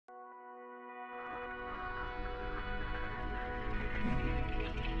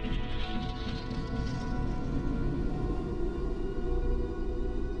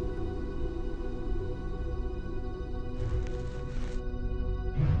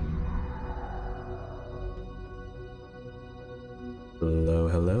Hello,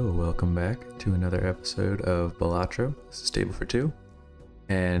 hello, welcome back to another episode of Balatro. This is Table for Two,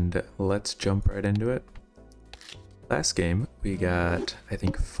 and let's jump right into it. Last game, we got, I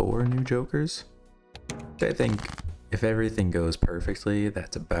think, 4 new jokers. I think if everything goes perfectly,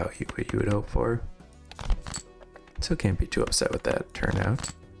 that's about what you would hope for. So can't be too upset with that turnout.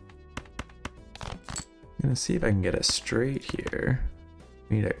 I'm gonna see if I can get a straight here.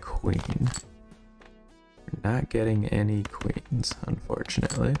 We need a queen. We're not getting any queens,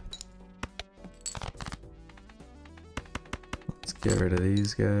 unfortunately. Let's get rid of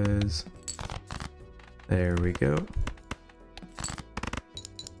these guys. There we go.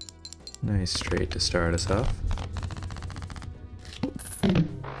 Nice straight to start us off.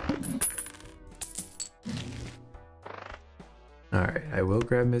 Alright, I will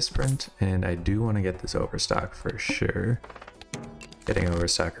grab misprint, and I do want to get this overstock for sure. Getting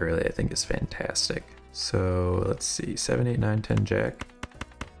overstock early I think is fantastic. So let's see, 7, 8, 9, 10 jack.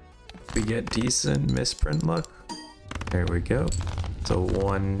 We get decent misprint luck. There we go. It's a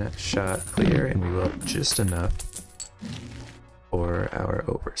 1-shot clear, and we will have just enough for our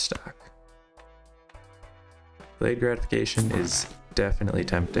overstock. Delayed gratification is definitely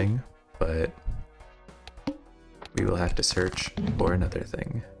tempting, but we will have to search for another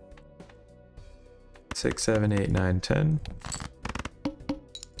thing. 6, 7, 8, 9, 10.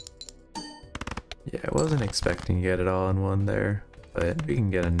 Yeah, I wasn't expecting to get it all in one there, but we can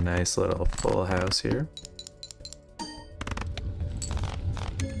get a nice little full house here.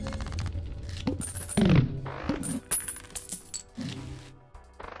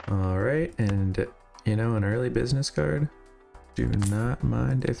 Alright, and you know, an early business card? Do not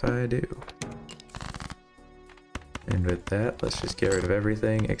mind if I do. And with that, let's just get rid of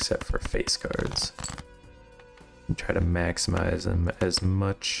everything except for face cards. And try to maximize them as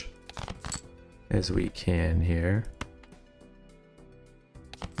much as we can here.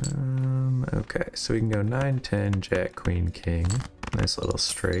 Okay, so we can go 9, 10, jack, queen, king. Nice little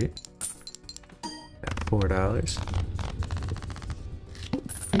straight. Got $4.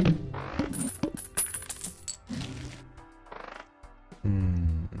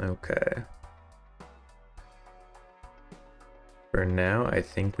 Okay. For now, I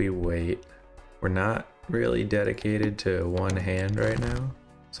think we wait. We're not really dedicated to one hand right now,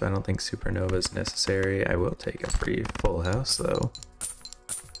 so I don't think supernova is necessary. I will take a free full house though.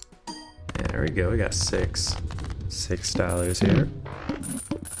 Yeah, there we go, we got $6 here.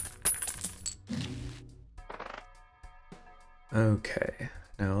 Okay,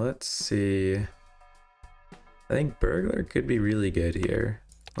 now let's see. I think burglar could be really good here.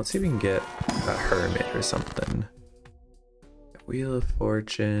 Let's see if we can get a hermit or something. Wheel of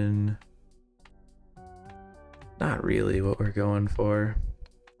Fortune. Not really what we're going for.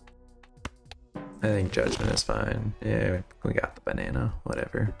 I think judgment is fine. Yeah, we got the banana,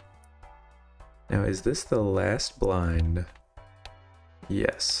 whatever. Now, is this the last blind?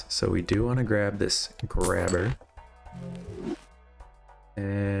 Yes, so we do want to grab this grabber.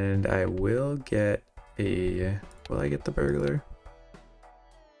 And I will get a... Will I get the burglar?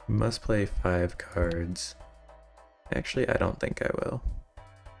 Must play 5 cards. Actually, I don't think I will.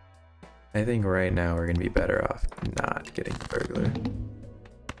 I think right now we're going to be better off not getting the burglar.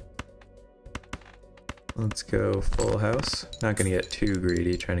 Let's go full house. Not going to get too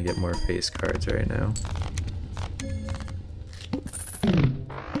greedy, trying to get more face cards right now.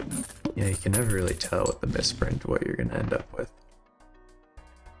 Yeah, you can never really tell with the misprint what you're going to end up with.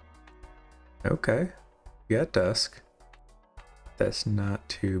 Okay, we got dusk. That's not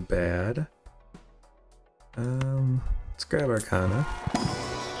too bad. Let's grab Arcana.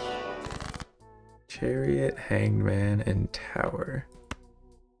 Chariot, Hanged Man, and Tower.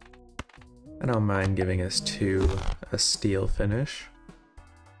 I don't mind giving us 2 a steel finish.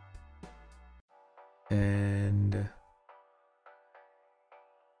 And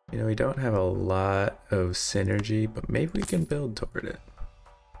you know, we don't have a lot of synergy, but maybe we can build toward it.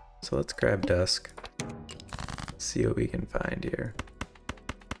 So let's grab Dusk. See what we can find here.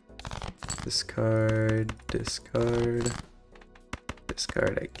 Discard, discard,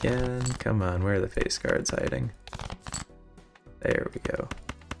 discard again. Come on, where are the face cards hiding? There we go.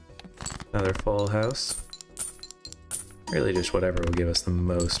 Another full house. Really just whatever will give us the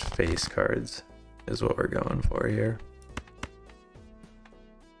most face cards is what we're going for here.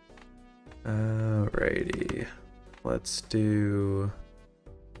 Alrighty. Let's do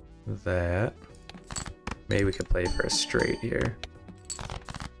that. Maybe we could play for a straight here.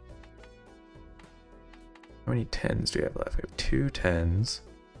 How many 10s do we have left? We have 2 10s.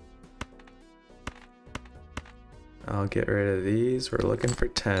 I'll get rid of these. We're looking for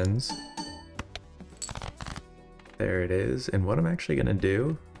 10s. There it is. And what I'm actually gonna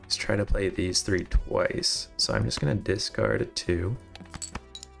do is try to play these 3 twice. So I'm just gonna discard a 2.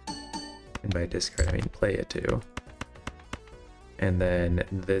 And by discard, I mean play a 2. And then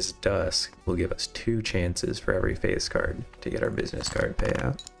this dusk will give us 2 chances for every face card to get our business card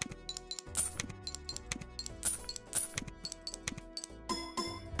payout.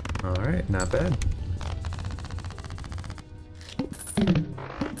 Alright, not bad.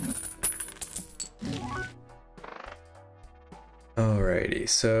 Alrighty,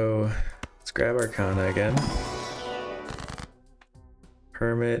 so let's grab Arcana again.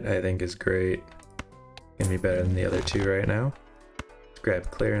 Hermit, I think, is great. Gonna be better than the other 2 right now. Let's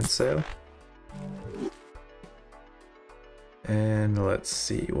grab Clearance Sale. And let's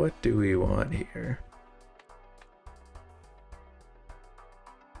see, what do we want here?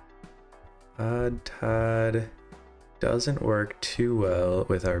 Odd Todd doesn't work too well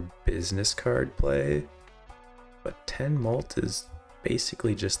with our business card play, but 10 malt is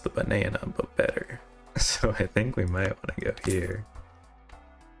basically just the banana, but better. So I think we might want to go here.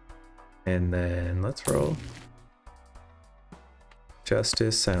 And then let's roll.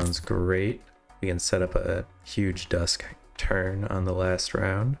 Justice sounds great. We can set up a huge dusk turn on the last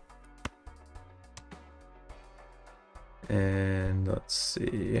round. And let's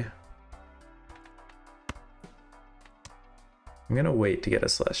see. I'm gonna wait to get a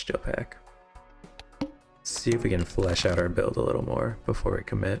Celestial pack. See if we can flesh out our build a little more before we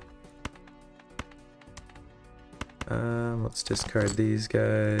commit. Let's discard these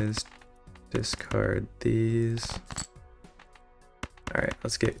guys. Discard these. Alright,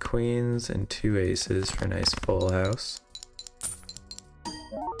 let's get queens and 2 aces for a nice full house.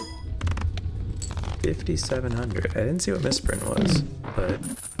 5,700. I didn't see what misprint was, but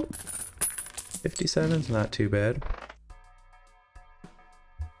 57's not too bad.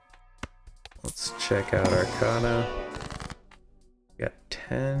 Let's check out Arcana. We got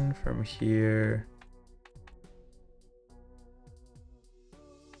 10 from here.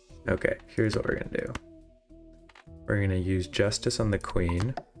 Okay, here's what we're gonna do. We're gonna use Justice on the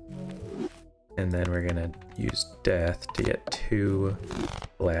Queen, and then we're gonna use Death to get 2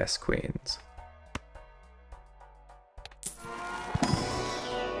 Glass Queens.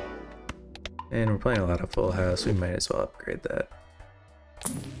 And we're playing a lot of Full House, we might as well upgrade that.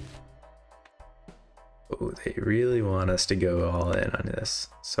 Oh, they really want us to go all in on this.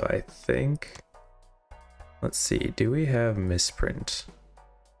 So I think, let's see, do we have misprint?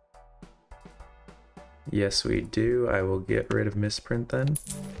 Yes, we do. I will get rid of misprint then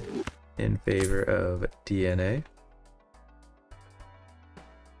in favor of DNA.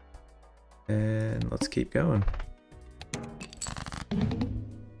 And let's keep going.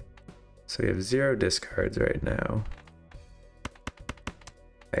 So we have 0 discards right now.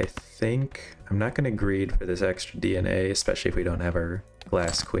 I think I'm not going to greed for this extra DNA, especially if we don't have our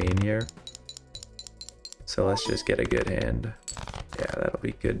glass queen here. So let's just get a good hand. Yeah, that'll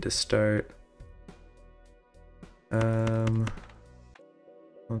be good to start.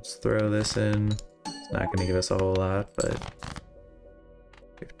 Let's throw this in. It's not going to give us a whole lot, but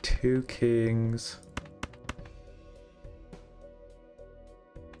we have 2 kings.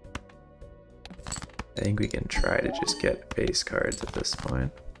 I think we can try to just get base cards at this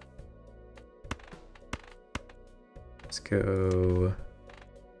point. Let's go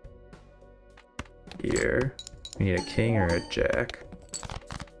here. We need a king or a jack.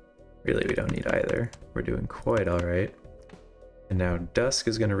 Really, we don't need either. We're doing quite alright. And now Dusk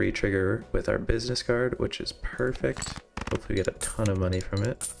is going to re-trigger with our business card, which is perfect. Hopefully we get a ton of money from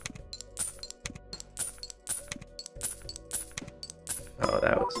it. Oh,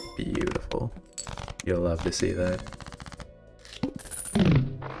 that was beautiful. You'll love to see that.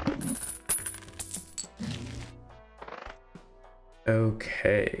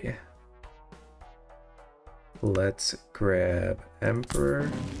 Okay. Let's grab Emperor.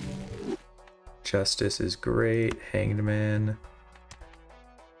 Justice is great. Hanged Man.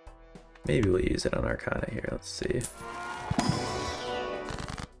 Maybe we'll use it on Arcana here. Let's see.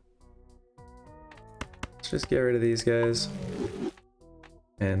 Let's just get rid of these guys.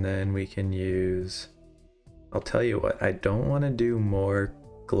 And then we can use... I'll tell you what, I don't want to do more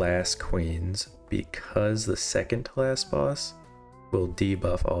glass queens because the second to last boss will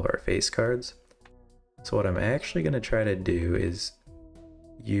debuff all of our face cards. So what I'm actually going to try to do is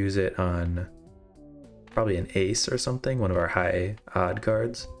use it on probably an ace or something, one of our high odd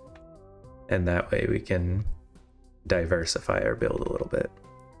cards. And that way we can diversify our build a little bit.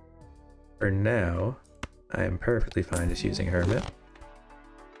 For now, I am perfectly fine just using Hermit.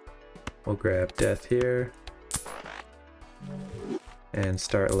 We'll grab Death here and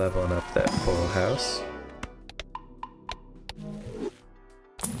start leveling up that full house.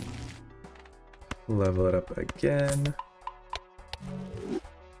 level it up again.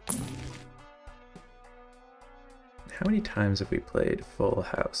 How many times have we played Full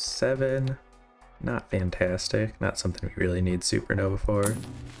House? 7. Not fantastic. Not something we really need Supernova for.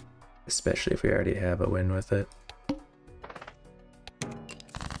 Especially if we already have a win with it.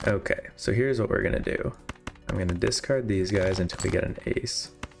 Okay, so here's what we're gonna do. I'm gonna discard these guys until we get an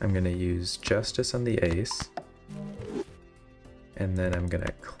ace. I'm gonna use Justice on the ace. And then I'm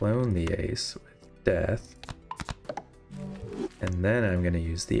gonna clone the ace with Death. And then I'm gonna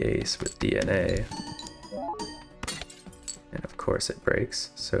use the ace with DNA. And of course it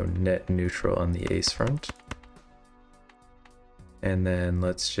breaks, so net neutral on the ace front. And then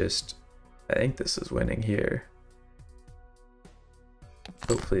let's just, I think this is winning here.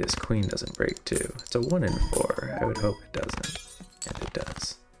 Hopefully this queen doesn't break too. It's a 1 in 4, I would hope it doesn't, and it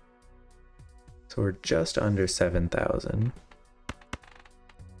does. So we're just under 7,000.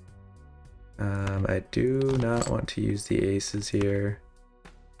 I do not want to use the aces here.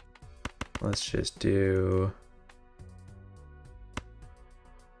 Let's just do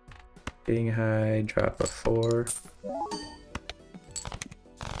King high, drop a 4.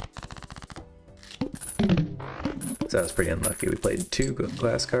 So that was pretty unlucky. We played 2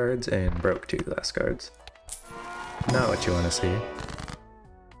 glass cards and broke 2 glass cards. Not what you want to see.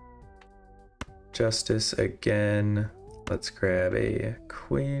 Justice again. Let's grab a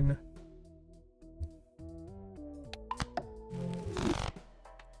queen.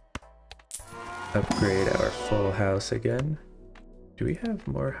 Upgrade our full house again. Do we have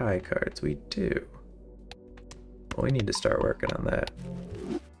more high cards? We do. Well, we need to start working on that.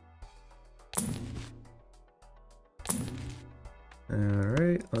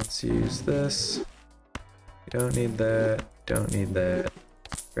 Alright, let's use this. We don't need that, don't need that.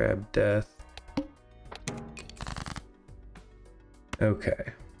 Grab Death.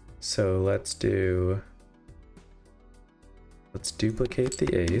 Okay, so let's duplicate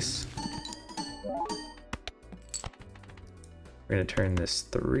the ace. We're gonna turn this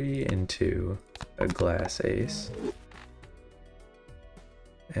 3 into a glass ace.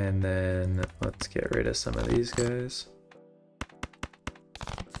 And then let's get rid of some of these guys.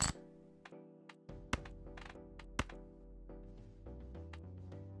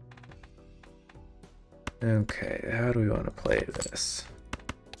 Okay, how do we want to play this?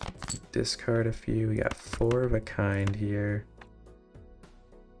 Discard a few. We got 4 of a kind here.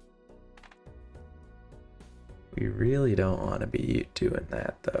 We really don't want to be doing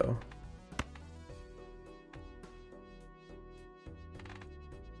that though.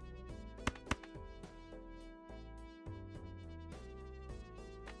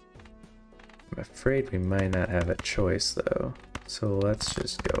 I'm afraid we might not have a choice though. So let's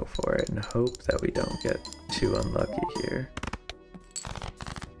just go for it and hope that we don't get too unlucky here.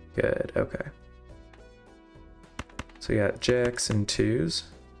 Good, okay. So we got jacks and 2s.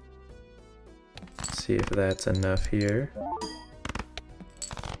 Let's see if that's enough here.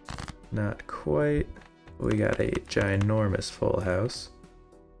 Not quite. We got a ginormous full house.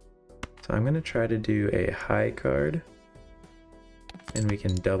 So I'm gonna try to do a high card. And we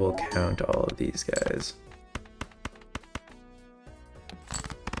can double count all of these guys.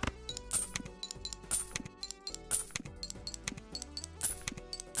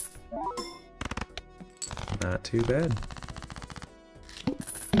 Not too bad.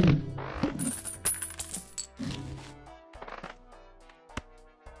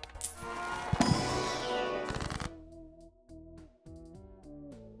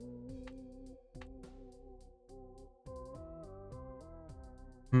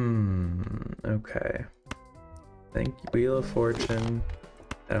 Okay. Thank you, Wheel of Fortune.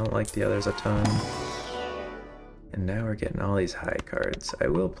 I don't like the others a ton. And now we're getting all these high cards. I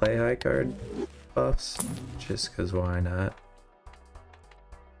will play high card buffs, just because why not?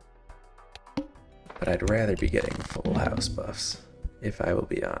 But I'd rather be getting full house buffs, if I will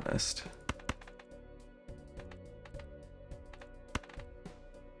be honest.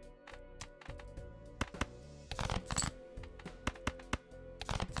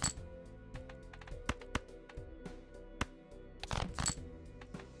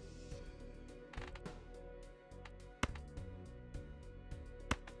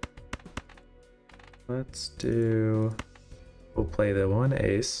 We'll play the 1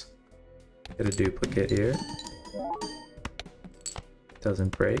 ace, get a duplicate here.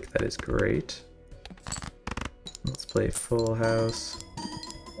 Doesn't break, that is great. Let's play full house.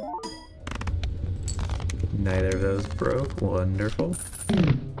 Neither of those broke, wonderful.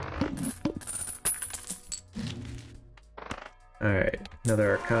 Alright,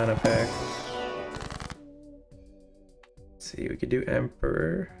 another Arcana pack. Let's see, we could do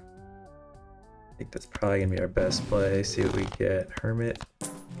Emperor. think that's probably gonna be our best play. See what we get. Hermit.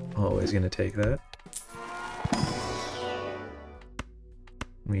 Always gonna take that.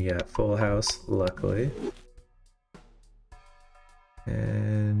 We got full house, luckily.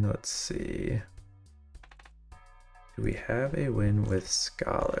 And let's see. Do we have a win with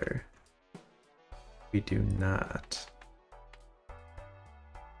Scholar? We do not.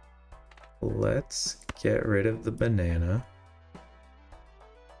 Let's get rid of the banana.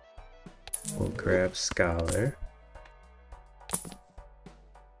 We'll grab Scholar.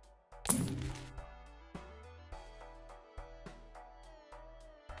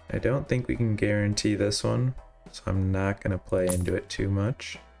 I don't think we can guarantee this one, so I'm not going to play into it too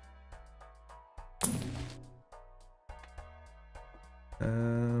much.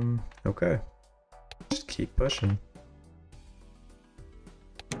 Okay. Just keep pushing.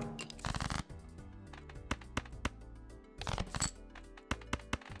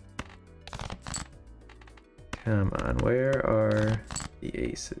 Come on, where are the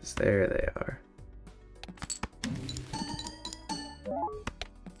aces? There they are.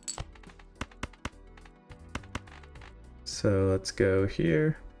 So let's go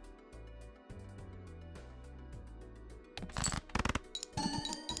here.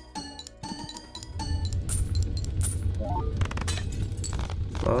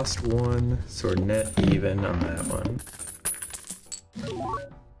 Lost one, so we're net even on that one.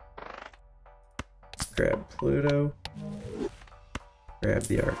 Grab Pluto. Grab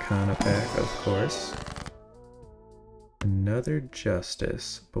the Arcana pack, of course. Another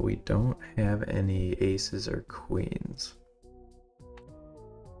Justice, but we don't have any aces or queens.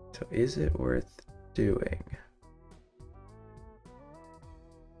 So is it worth doing?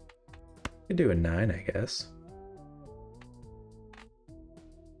 Could do a 9, I guess.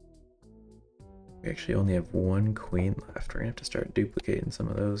 We actually only have one queen left. We're gonna have to start duplicating some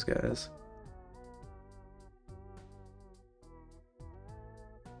of those guys.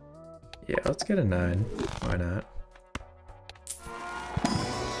 Yeah, let's get a 9. Why not?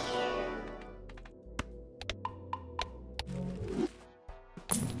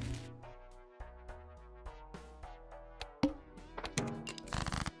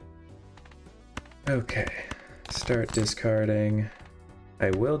 Okay, start discarding. I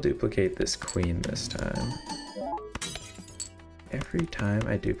will duplicate this queen this time. Every time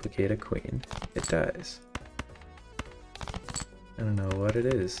I duplicate a queen, it dies. I don't know what it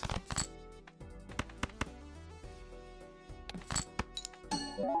is.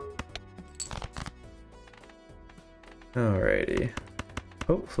 Alrighty.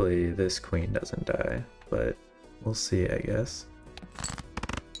 Hopefully this queen doesn't die, but we'll see, I guess.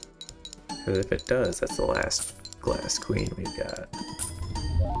 Because if it does, that's the last glass queen we've got.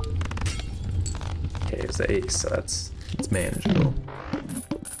 Okay, it's the ace, so it's manageable.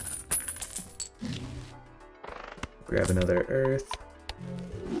 Grab another earth.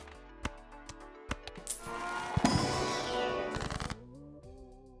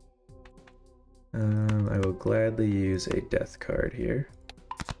 I will gladly use a death card here.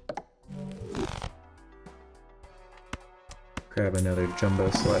 Grab another Jumbo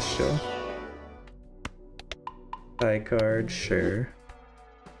Celestial. High card, sure.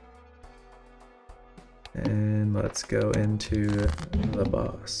 And let's go into the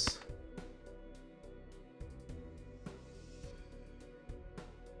boss.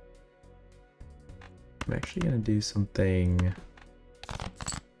 I'm actually gonna do something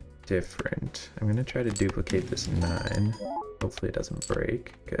different. I'm gonna try to duplicate this 9. Hopefully it doesn't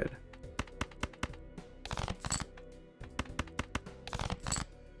break. Good.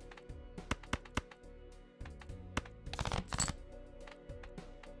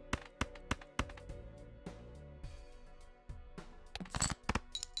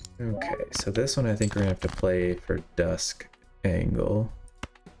 Okay, so this one I think we're gonna have to play for Dusk Angle.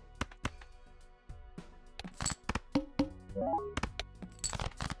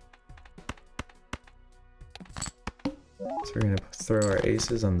 So we're gonna throw our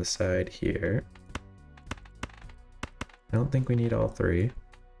aces on the side here. I don't think we need all 3.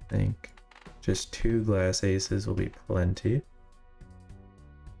 I think just 2 glass aces will be plenty.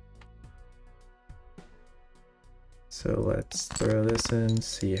 So let's throw this in,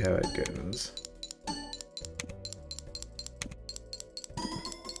 see how it goes.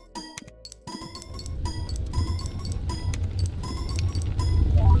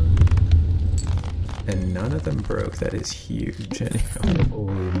 And none of them broke. That is huge.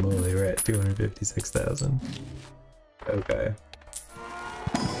 Holy moly, we're at 256,000. Okay.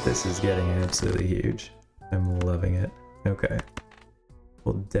 This is getting absolutely huge. I'm loving it. Okay.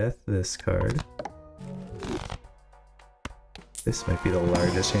 We'll death this card. This might be the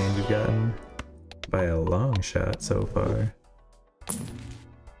largest hand we've gotten. by a long shot so far.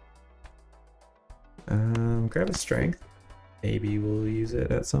 Grab a strength. Maybe we'll use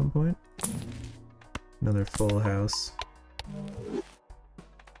it at some point. Another full house.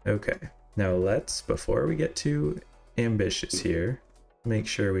 Okay, now let's, before we get too ambitious here, make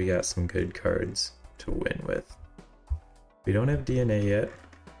sure we got some good cards to win with. We don't have DNA yet.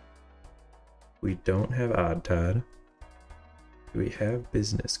 We don't have Odd Todd. We have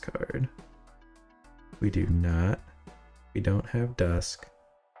Business Card. We do not. We don't have Dusk.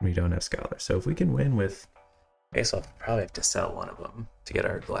 We don't have Scholar. So if we can win with... I guess I'll probably have to sell one of them to get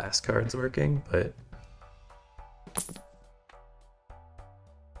our glass cards working, but...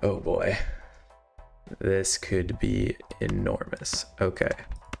 oh boy. This could be enormous. Okay.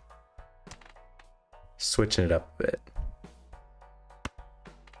 Switching it up a bit.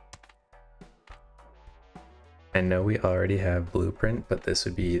 I know we already have Blueprint, but this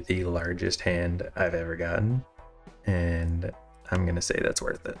would be the largest hand I've ever gotten, and I'm gonna say that's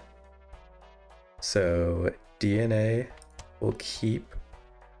worth it. So DNA, we'll keep,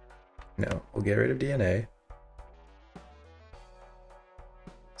 no, we'll get rid of DNA.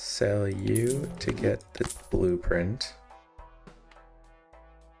 Sell you to get the Blueprint.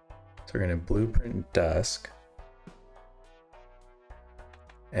 So we're gonna Blueprint Dusk.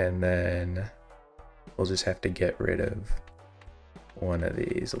 And then we'll just have to get rid of one of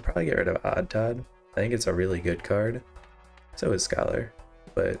these. We'll probably get rid of Odd Todd. I think it's a really good card. So is Scholar,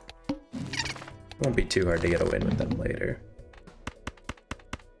 but it won't be too hard to get a win with them later.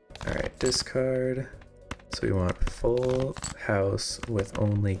 Alright, discard. So we want full house with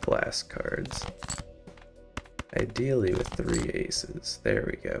only glass cards. Ideally with 3 aces. There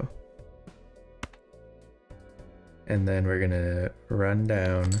we go. And then we're gonna run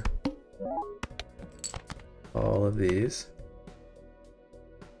down all of these.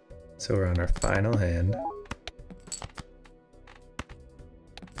 So we're on our final hand.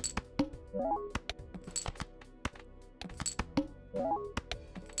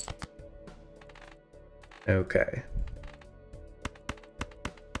 Okay.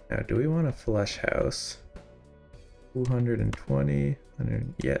 Now, do we want a flush house? 220,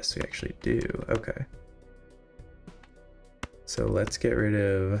 100, yes, we actually do. Okay. So let's get rid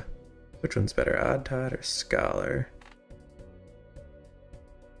of, which one's better, Odd Todd or Scholar?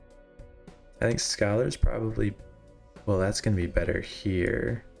 I think Scholar's probably, well, that's gonna be better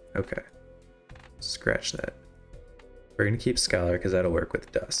here. Okay, scratch that. We're gonna keep Scholar because that'll work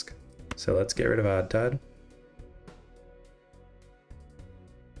with Dusk. So let's get rid of Odd Todd.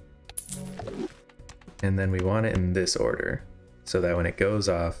 And then we want it in this order, so that when it goes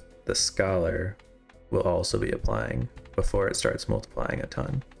off, the Scholar will also be applying before it starts multiplying a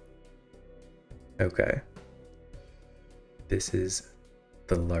ton. Okay. This is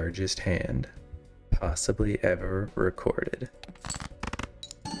the largest hand possibly ever recorded.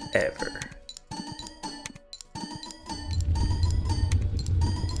 Ever.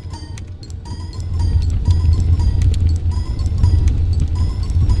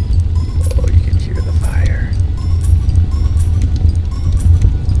 Oh, you can hear the fire.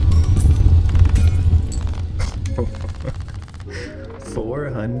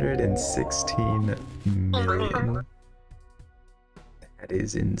 $416 million. That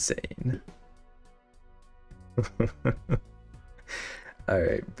is insane.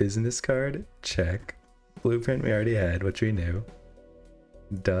 Alright, business card, check. Blueprint we already had, which we knew.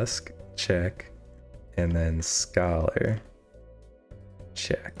 Dusk, check. And then Scholar,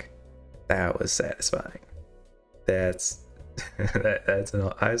 check. That was satisfying. That's that's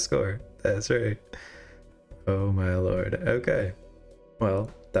a high score. That's right. Oh my lord. Okay.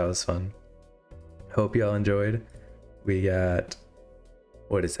 Well, that was fun. Hope y'all enjoyed. We got,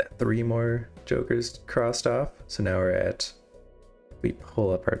 what is that, 3 more jokers crossed off. So now we're at, we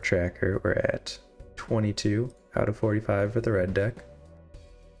pull up our tracker, we're at 22 out of 45 for the red deck.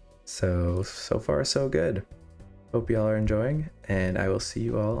 So far so good. Hope y'all are enjoying, and I will see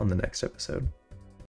you all on the next episode.